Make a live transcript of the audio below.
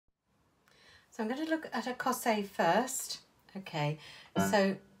So I'm going to look at Ecossaise first. Okay,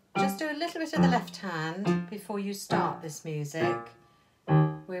 so just do a little bit of the left hand before you start this music.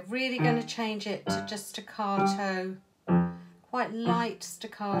 We're really going to change it to just staccato, quite light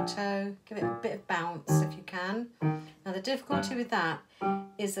staccato. Give it a bit of bounce if you can. Now the difficulty with that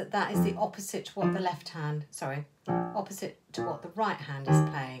is that is the opposite to what the left hand, opposite to what the right hand is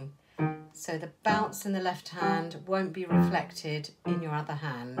playing. So the bounce in the left hand won't be reflected in your other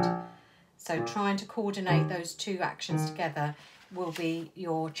hand. So trying to coordinate those two actions together will be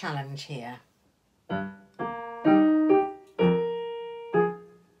your challenge here.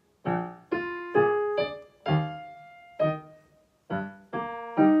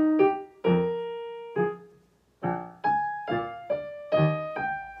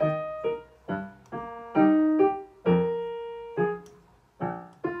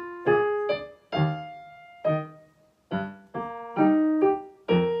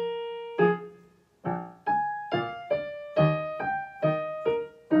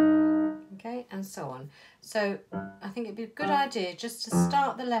 And so on. So I think it'd be a good idea just to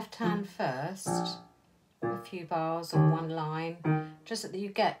start the left hand first, a few bars on one line, just so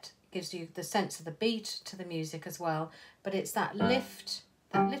that gives you the sense of the beat to the music as well. But it's that lift,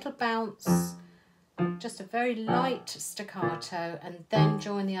 that little bounce, just a very light staccato, and then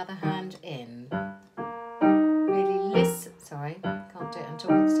join the other hand in. Really listen, can't do it and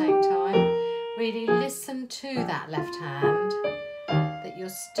talk at the same time. Really listen to that left hand, that you're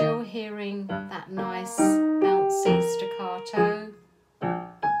still hearing that nice bouncy staccato,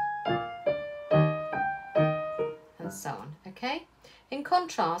 and so on, okay? In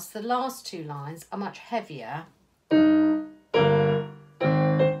contrast, the last two lines are much heavier, but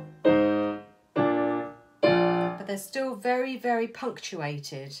they're still very, very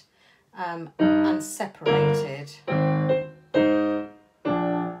punctuated and separated.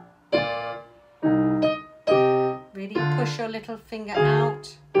 Really push your little finger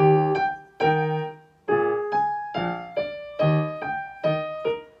out.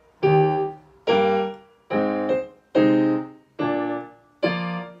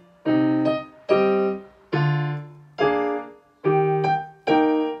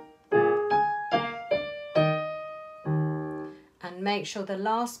 And make sure the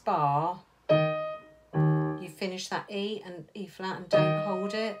last bar, you finish that E and E flat and don't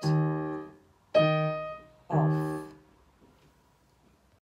hold it. Off.